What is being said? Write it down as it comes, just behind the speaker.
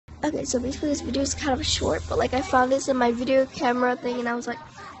Okay, so basically this video is kind of short, but like I found this in my video camera thing and I was like,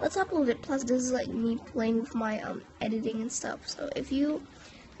 let's upload it. Plus this is like me playing with my editing and stuff. So if you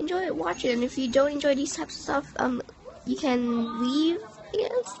enjoy it, watch it, and if you don't enjoy these types of stuff, you can leave, I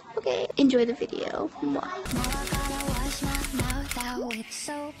guess. Okay, enjoy the video.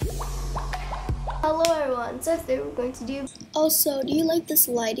 Hello everyone, so today we're going to do... Also, do you like this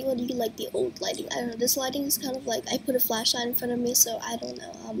lighting or do you like the old lighting? I don't know, this lighting is kind of like, I put a flashlight in front of me, so I don't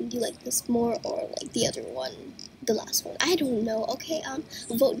know. Do you like this more or like the other one, the last one? I don't know, okay,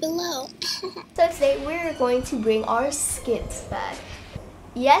 vote below. So today we're going to bring our skits back.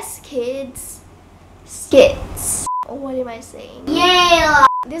 Yes, kids, skits. What am I saying? Yeah!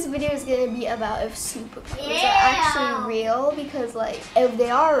 This video is gonna be about if superpowers are actually real, because like if they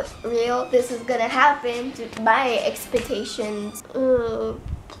are real, this is gonna happen to my expectations.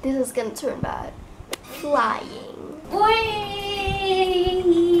 This is gonna turn bad. Flying. Whee!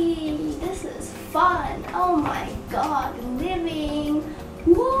 This is fun. Oh my god, living.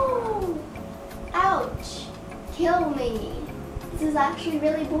 Whoa! Ouch! Kill me. This is actually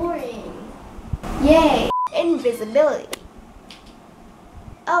really boring. Yay! Invisibility.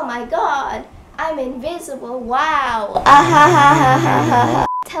 Oh my god, I'm invisible. Wow.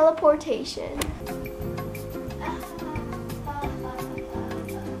 Teleportation.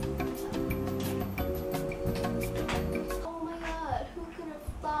 Oh my god, who could have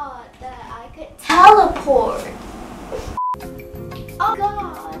thought that I could teleport? Oh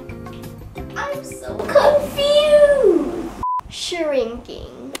god, I'm so confused.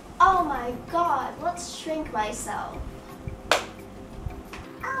 Shrinking. Oh my god, let's shrink myself.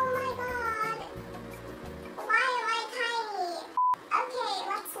 Oh my god. Why am I tiny? Okay,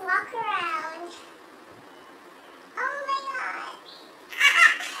 let's walk around. Oh my god.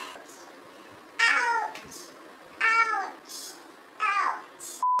 Ouch. Ouch. Ouch.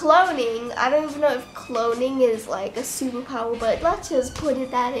 Cloning. I don't even know if cloning is like a superpower, but let's just put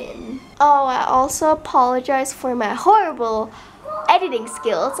that in. Oh, I also apologize for my horrible editing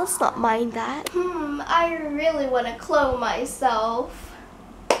skills. Let's not mind that. I really want to clone myself.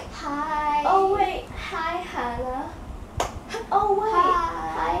 Hi. Oh wait. Hi, Hannah. Oh wait.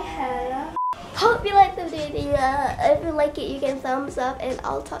 Hi, Hannah. Hope you like the video. If you like it, you can thumbs up, and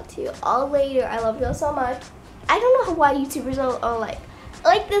I'll talk to you all later. I love you all so much. I don't know why YouTubers are like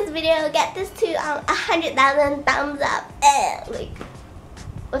this video, get this to 100,000 thumbs up. Like,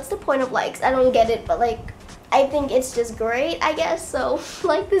 what's the point of likes? I don't get it, but like, I think it's just great, I guess. So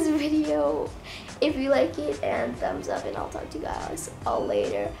like this video if you like it, and thumbs up, and I'll talk to you guys all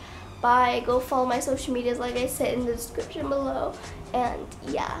later. Bye. Go follow my social medias like I said in the description below. And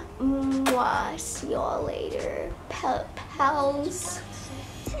yeah, mwah. See you all later. Pals.